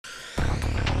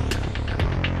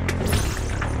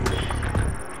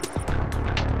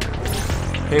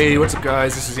Hey, what's up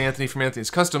guys? This is Anthony from Anthony's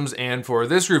Customs, and for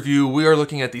this review, we are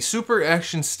looking at the Super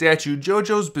Action Statue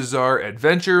JoJo's Bizarre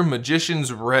Adventure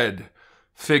Magician's Red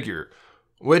figure,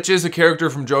 which is a character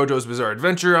from JoJo's Bizarre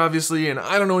Adventure, obviously, and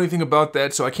I don't know anything about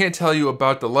that, so I can't tell you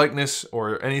about the likeness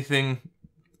or anything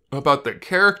about the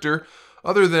character,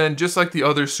 other than just like the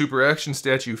other Super Action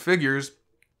Statue figures,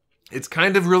 it's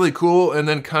kind of really cool and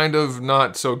then kind of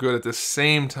not so good at the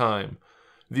same time.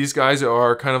 These guys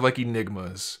are kind of like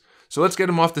enigmas. So let's get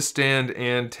him off the stand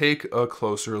and take a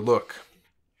closer look.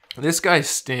 This guy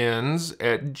stands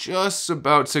at just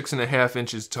about 6.5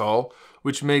 inches tall,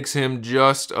 which makes him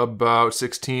just about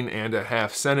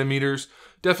 16.5 centimeters.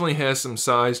 Definitely has some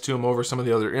size to him over some of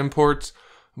the other imports,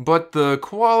 but the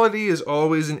quality is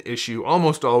always an issue,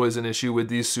 almost always an issue with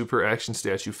these Super Action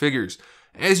Statue figures.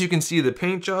 As you can see, the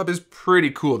paint job is pretty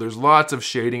cool. There's lots of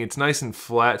shading. It's nice and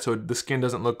flat, so the skin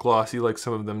doesn't look glossy like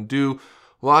some of them do.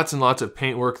 Lots and lots of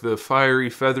paintwork. The fiery,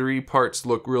 feathery parts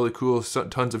look really cool.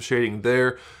 Tons of shading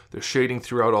there. There's shading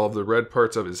throughout all of the red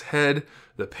parts of his head.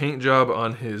 The paint job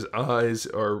on his eyes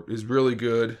is really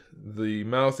good. The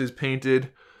mouth is painted,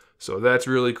 so that's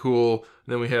really cool.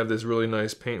 And then we have this really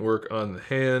nice paintwork on the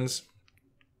hands.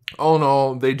 All in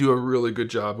all, they do a really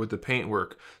good job with the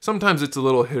paintwork. Sometimes it's a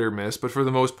little hit or miss, but for the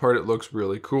most part, it looks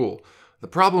really cool. The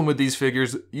problem with these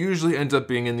figures usually ends up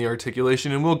being in the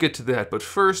articulation, and we'll get to that. But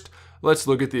first, let's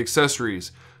look at the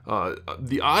accessories.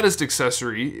 The oddest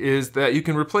accessory is that you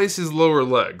can replace his lower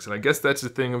legs, and I guess that's the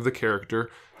thing of the character,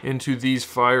 into these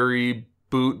fiery,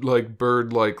 boot-like,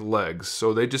 bird-like legs.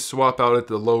 So they just swap out at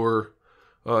the lower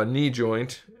knee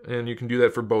joint, and you can do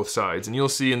that for both sides. And you'll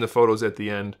see in the photos at the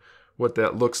end what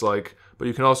that looks like, but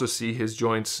you can also see his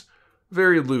joints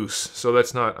very loose, so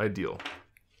that's not ideal.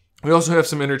 We also have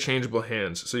some interchangeable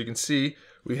hands. So you can see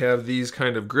we have these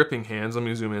kind of gripping hands. Let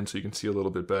me zoom in so you can see a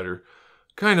little bit better.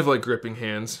 Kind of like gripping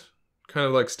hands, kind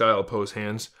of like style pose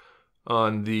hands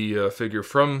on the figure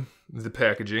from the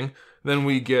packaging. Then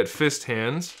we get fist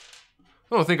hands.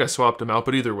 I don't think I swapped them out,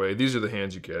 but either way, these are the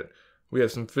hands you get. We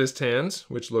have some fist hands,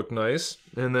 which look nice.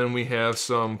 And then we have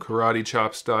some karate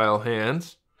chop style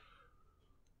hands.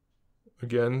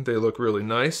 Again, they look really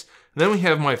nice. And then we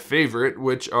have my favorite,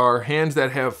 which are hands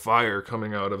that have fire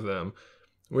coming out of them,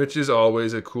 which is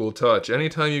always a cool touch.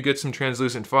 Anytime you get some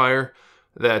translucent fire,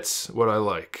 that's what I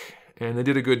like. And they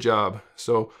did a good job,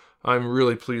 so I'm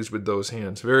really pleased with those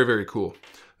hands. Very, very cool.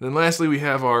 Then lastly, we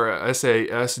have our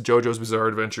SAS JoJo's Bizarre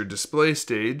Adventure display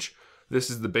stage.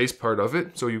 This is the base part of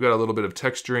it, so you've got a little bit of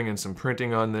texturing and some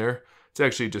printing on there. It's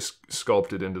actually just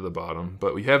sculpted into the bottom,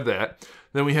 but we have that.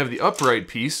 Then we have the upright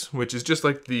piece, which is just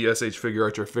like the SH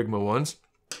Figuarts or Figma ones.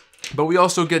 But we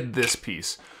also get this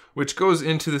piece, which goes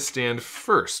into the stand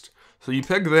first. So you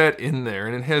peg that in there,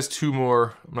 and it has two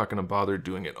more. I'm not going to bother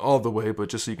doing it all the way, but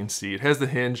just so you can see, it has the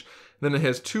hinge, then it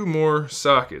has two more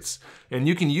sockets. And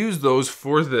you can use those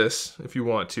for this if you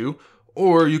want to,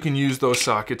 or you can use those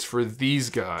sockets for these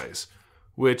guys,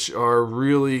 which are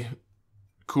really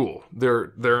cool.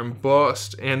 They're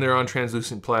embossed and they're on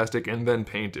translucent plastic and then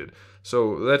painted.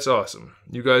 So that's awesome.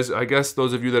 You guys, I guess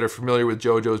those of you that are familiar with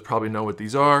JoJo's probably know what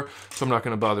these are, so I'm not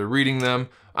going to bother reading them.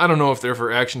 I don't know if they're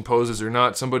for action poses or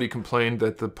not. Somebody complained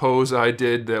that the pose I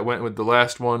did that went with the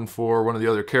last one for one of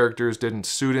the other characters didn't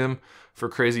suit him for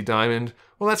Crazy Diamond.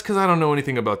 Well, that's because I don't know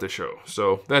anything about the show,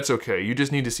 so that's okay. You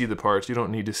just need to see the parts. You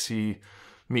don't need to see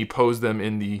me pose them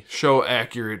in the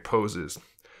show-accurate poses.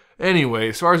 Anyway,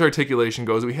 as far as articulation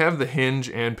goes, we have the hinge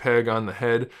and peg on the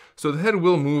head. So the head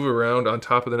will move around on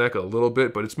top of the neck a little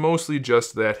bit, but it's mostly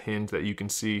just that hinge that you can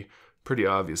see pretty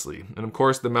obviously. And of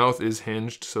course the mouth is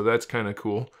hinged, so that's kind of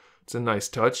cool. It's a nice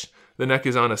touch. The neck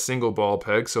is on a single ball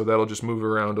peg, so that'll just move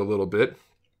around a little bit.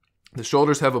 The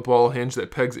shoulders have a ball hinge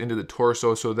that pegs into the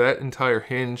torso, so that entire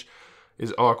hinge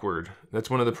is awkward.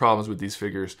 That's one of the problems with these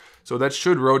figures. So that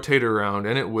should rotate around,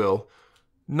 and it will.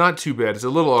 Not too bad. It's a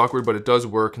little awkward, but it does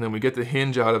work. And then we get the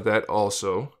hinge out of that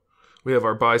also. We have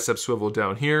our bicep swivel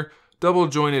down here. Double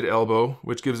jointed elbow,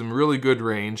 which gives them really good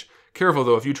range. Careful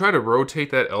though, if you try to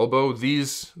rotate that elbow,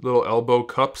 these little elbow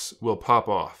cups will pop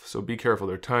off. So be careful.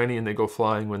 They're tiny and they go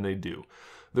flying when they do.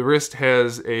 The wrist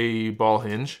has a ball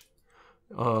hinge.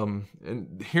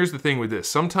 And here's the thing with this.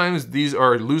 Sometimes these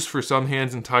are loose for some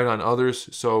hands and tight on others.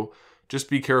 So just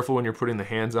be careful when you're putting the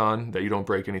hands on that you don't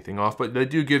break anything off, but they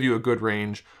do give you a good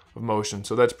range of motion,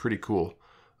 so that's pretty cool.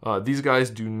 These guys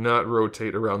do not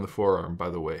rotate around the forearm, by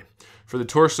the way. For the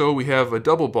torso, we have a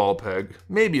double ball peg,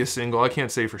 maybe a single, I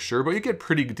can't say for sure, but you get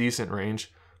pretty decent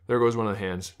range. There goes one of the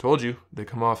hands. Told you, they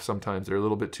come off sometimes, they're a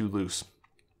little bit too loose.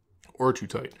 Or too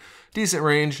tight. Decent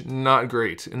range, not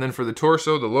great. And then for the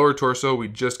torso, the lower torso, we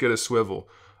just get a swivel.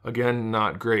 Again,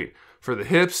 not great. For the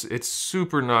hips, it's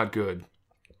super not good.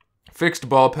 Fixed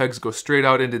ball pegs go straight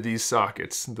out into these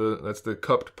sockets. That's the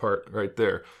cupped part right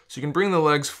there. So you can bring the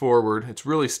legs forward. It's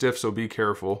really stiff, so be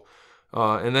careful.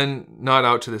 And then not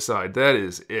out to the side. That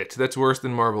is it. That's worse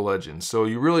than Marvel Legends. So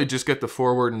you really just get the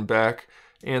forward and back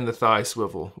and the thigh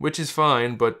swivel, which is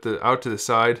fine, but the out to the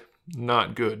side,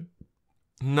 not good.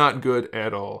 Not good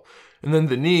at all. And then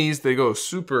the knees, they go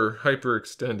super hyper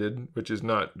extended, which is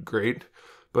not great.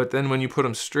 But then when you put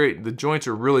them straight, the joints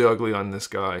are really ugly on this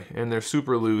guy, and they're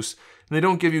super loose. And they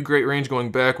don't give you great range going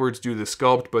backwards due to the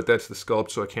sculpt, but that's the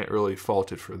sculpt, so I can't really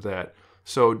fault it for that.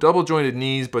 So double jointed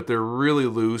knees, but they're really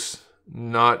loose,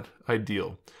 not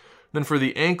ideal. Then for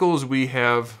the ankles, we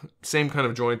have same kind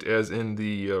of joint as in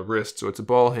the wrist, so it's a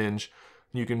ball hinge.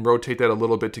 You can rotate that a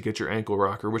little bit to get your ankle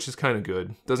rocker, which is kind of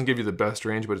good. Doesn't give you the best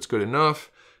range, but it's good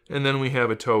enough. And then we have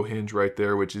a toe hinge right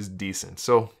there, which is decent.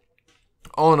 So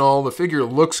all in all, the figure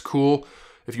looks cool.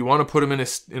 If you want to put him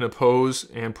in a pose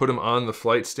and put him on the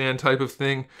flight stand type of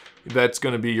thing, that's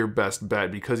going to be your best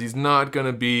bet because he's not going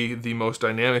to be the most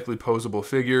dynamically posable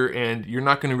figure, and you're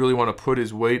not going to really want to put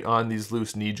his weight on these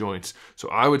loose knee joints. So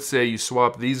I would say you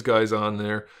swap these guys on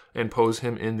there and pose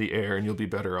him in the air and you'll be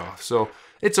better off. So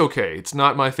it's okay. It's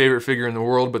not my favorite figure in the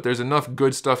world, but there's enough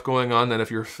good stuff going on that if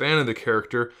you're a fan of the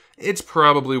character, it's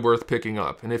probably worth picking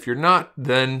up. And if you're not,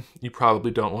 then you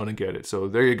probably don't want to get it. So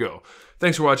there you go.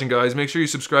 Thanks for watching, guys. Make sure you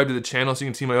subscribe to the channel so you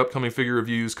can see my upcoming figure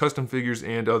reviews, custom figures,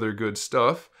 and other good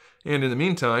stuff. And in the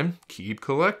meantime, keep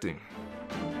collecting.